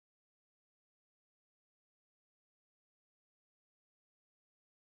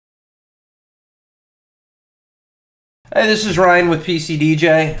Hey, this is Ryan with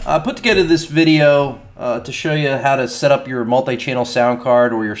PCDJ. I put together this video to show you how to set up your multi-channel sound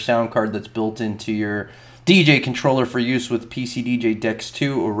card or your sound card that's built into your DJ controller for use with PCDJ DEX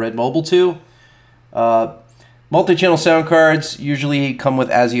 2 or RED Mobile 2. Multi-channel sound cards usually come with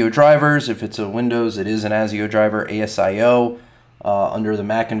ASIO drivers. If it's a Windows, it is an ASIO driver, ASIO. Under the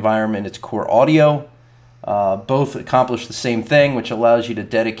Mac environment, it's Core Audio. Both accomplish the same thing, which allows you to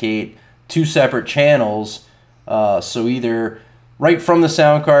dedicate two separate channels. So either right from the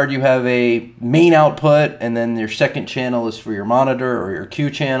sound card you have a main output and then your second channel is for your monitor or your Q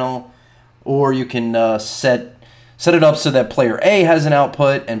channel, or you can set it up so that player A has an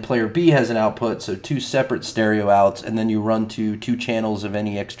output and player B has an output, so two separate stereo outs, and then you run to two channels of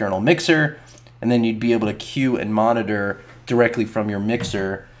any external mixer, and then you'd be able to cue and monitor directly from your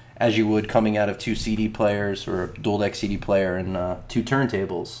mixer as you would coming out of two CD players or a dual deck CD player and two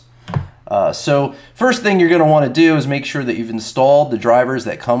turntables. So first thing you're going to want to do is make sure that you've installed the drivers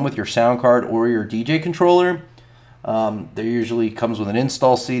that come with your sound card or your DJ controller. There usually comes with an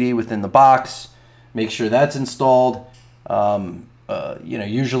install CD within the box. Make sure that's installed.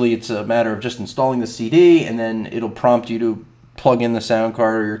 Usually it's a matter of just installing the CD, and then it'll prompt you to plug in the sound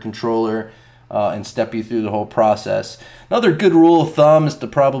card or your controller and step you through the whole process. Another good rule of thumb is to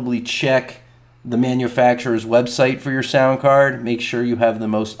probably check the manufacturer's website for your sound card. Make sure you have the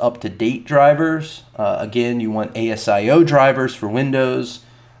most up-to-date drivers. Again, you want ASIO drivers for Windows.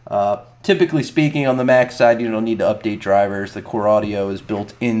 Typically speaking, on the Mac side, you don't need to update drivers. The Core Audio is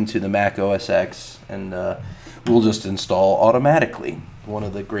built into the Mac OS X, and will just install automatically. One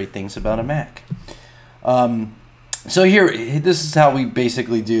of the great things about a Mac. So here, this is how we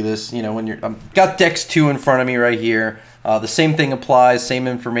basically do this. You know, when I've got DEX 2 in front of me right here. The same thing applies, same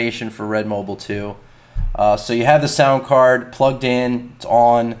information for RED Mobile 2. So you have the sound card plugged in, it's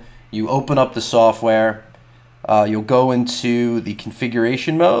on. You open up the software. You'll go into the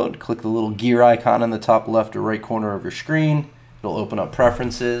configuration mode, click the little gear icon in the top left or right corner of your screen. It'll open up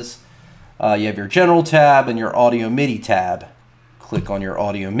preferences. You have your general tab and your audio MIDI tab. Click on your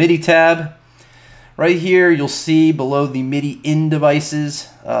audio MIDI tab. Right here, you'll see below the MIDI in devices,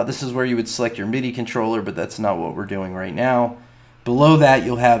 this is where you would select your MIDI controller, but that's not what we're doing right now. Below that,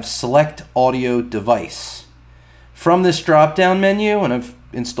 you'll have select audio device. From this drop-down menu, and I've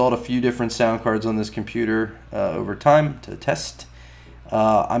installed a few different sound cards on this computer over time to test,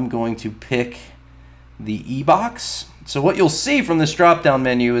 I'm going to pick the E-Box. So what you'll see from this drop-down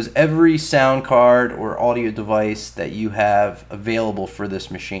menu is every sound card or audio device that you have available for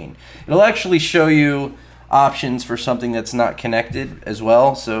this machine. It'll actually show you options for something that's not connected as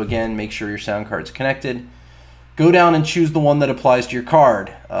well. So again, make sure your sound card's connected. Go down and choose the one that applies to your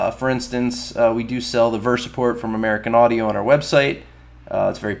card. For instance, we do sell the VersaPort from American Audio on our website.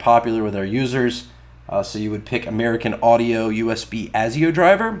 It's very popular with our users. So you would pick American Audio USB ASIO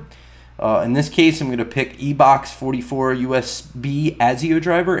driver. In this case, I'm going to pick E-Box 44 USB ASIO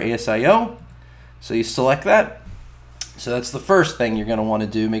driver, ASIO. So you select that. So that's the first thing you're going to want to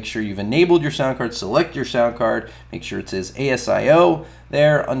do. Make sure you've enabled your sound card, select your sound card, make sure it says ASIO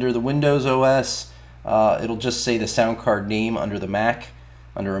there under the Windows OS. It'll just say the sound card name under the Mac,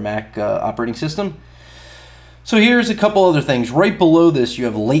 under a Mac operating system. So here's a couple other things. Right below this, you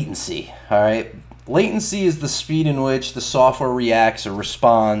have latency. All right, latency is the speed in which the software reacts or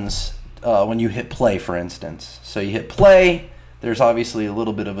responds when you hit play, for instance. So you hit play, there's obviously a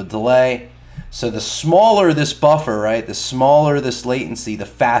little bit of a delay. So the smaller this buffer, right, the smaller this latency, the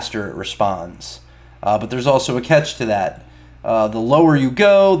faster it responds. But there's also a catch to that. The lower you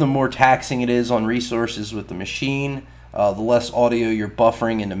go, the more taxing it is on resources with the machine, the less audio you're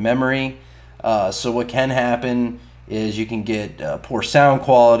buffering into memory. So what can happen is you can get poor sound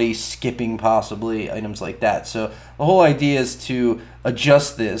quality, skipping possibly, items like that. So the whole idea is to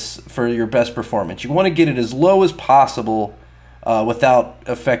adjust this for your best performance. You want to get it as low as possible without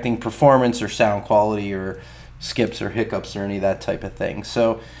affecting performance or sound quality or skips or hiccups or any of that type of thing.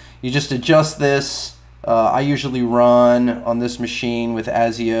 So you just adjust this. I usually run on this machine with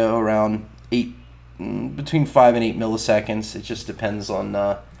ASIO around between 5 and 8 milliseconds. It just depends on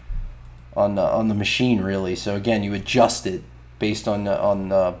the machine, really. So again, you adjust it based on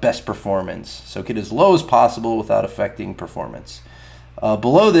best performance. So get as low as possible without affecting performance.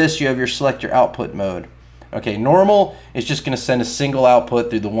 Below this, you have your select your output mode. Okay, normal is just going to send a single output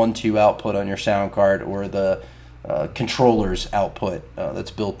through the 1-2 output on your sound card or the controller's output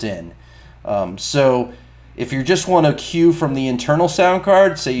that's built in. So if you just want to cue from the internal sound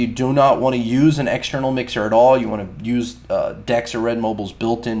card, say you do not want to use an external mixer at all, you want to use DEX or RED Mobile's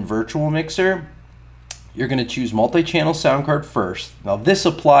built-in virtual mixer, you're going to choose multi-channel sound card first. Now this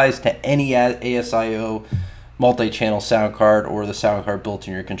applies to any ASIO multi-channel sound card or the sound card built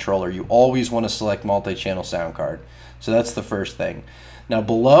in your controller. You always want to select multi-channel sound card. So that's the first thing. Now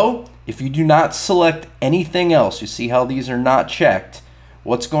below, if you do not select anything else, you see how these are not checked,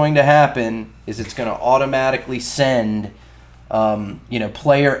 what's going to happen is it's going to automatically send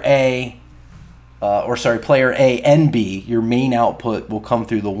player A, player A and B, your main output will come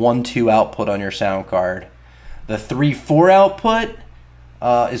through the 1-2 output on your sound card. The 3-4 output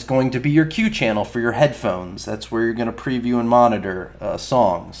is going to be your Q channel for your headphones. That's where you're going to preview and monitor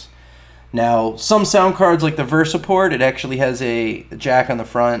songs. Now, some sound cards like the VersaPort, it actually has a jack on the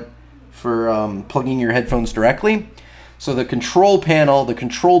front for plugging your headphones directly. So the control panel, the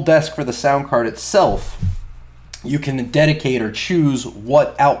control desk for the sound card itself, you can dedicate or choose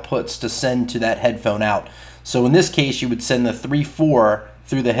what outputs to send to that headphone out. So in this case, you would send the 3-4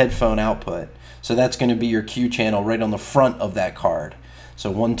 through the headphone output. So that's going to be your Q channel right on the front of that card.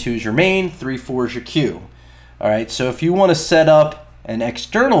 So 1-2 is your main, 3-4 is your Q. All right, so if you want to set up an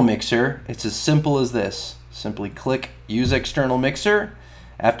external mixer, it's as simple as this. Simply click Use External Mixer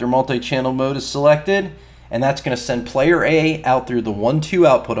after multi-channel mode is selected, and that's going to send player A out through the 1-2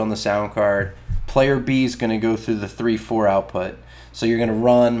 output on the sound card. Player B is going to go through the 3-4 output. So you're going to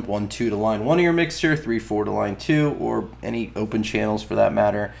run 1-2 to line 1 of your mixer, 3-4 to line 2, or any open channels for that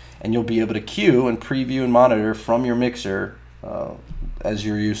matter, and you'll be able to cue and preview and monitor from your mixer as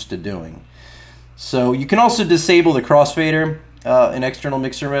you're used to doing. So you can also disable the crossfader in external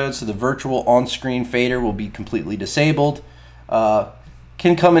mixer mode, so the virtual on-screen fader will be completely disabled.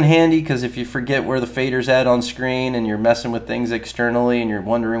 Can come in handy because if you forget where the fader's at on screen and you're messing with things externally and you're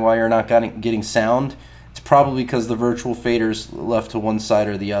wondering why you're not getting sound, it's probably because the virtual fader's left to one side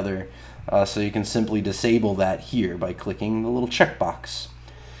or the other. So you can simply disable that here by clicking the little checkbox.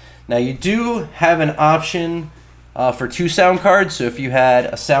 Now you do have an option for 2 sound cards. So if you had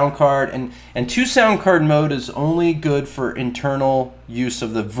a sound card, and 2 sound card mode is only good for internal use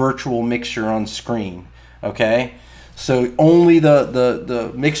of the virtual mixer on screen. Okay, so only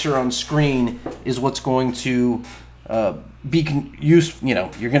the mixer on screen is what's going to be used. You're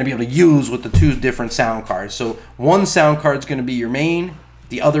going to be able to use with the 2 different sound cards. So one sound card is going to be your main,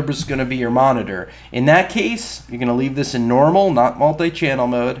 the other is going to be your monitor. In that case, you're going to leave this in normal, not multi-channel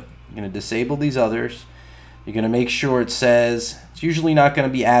mode. You're going to disable these others. You're going to make sure it says, it's usually not going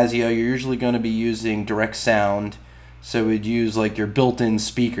to be ASIO, you're usually going to be using direct sound. So we'd use like your built-in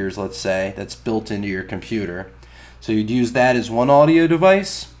speakers, let's say, that's built into your computer. So you'd use that as one audio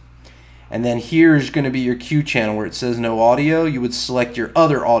device. And then here is going to be your Q channel where it says no audio. You would select your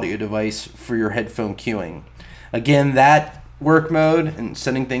other audio device for your headphone queuing. Again, that work mode and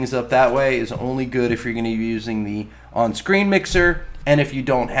setting things up that way is only good if you're going to be using the on-screen mixer and if you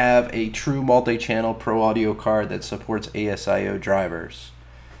don't have a true multi-channel Pro Audio card that supports ASIO drivers.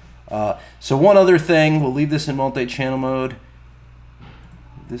 So one other thing, we'll leave this in multi-channel mode,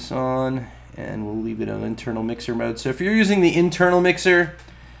 this on, and we'll leave it on internal mixer mode. So if you're using the internal mixer,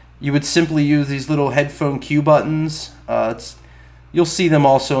 you would simply use these little headphone cue buttons. You'll see them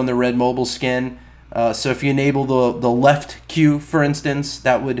also in the Red Mobile skin. So if you enable the left cue, for instance,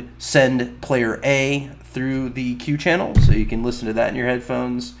 that would send player A through the Q channel, so you can listen to that in your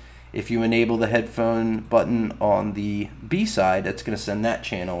headphones. If you enable the headphone button on the B side, that's going to send that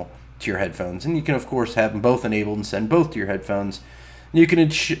channel to your headphones. And you can, of course, have them both enabled and send both to your headphones. And you can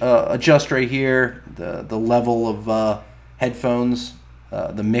adjust right here the level of headphones,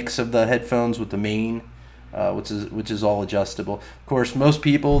 the mix of the headphones with the main, which is all adjustable. Of course, most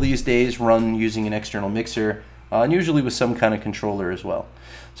people these days run using an external mixer, and usually with some kind of controller as well.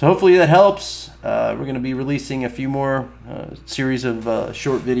 So hopefully that helps. We're going to be releasing a few more series of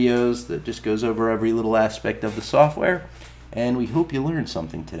short videos that just goes over every little aspect of the software, and we hope you learned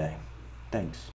something today. Thanks.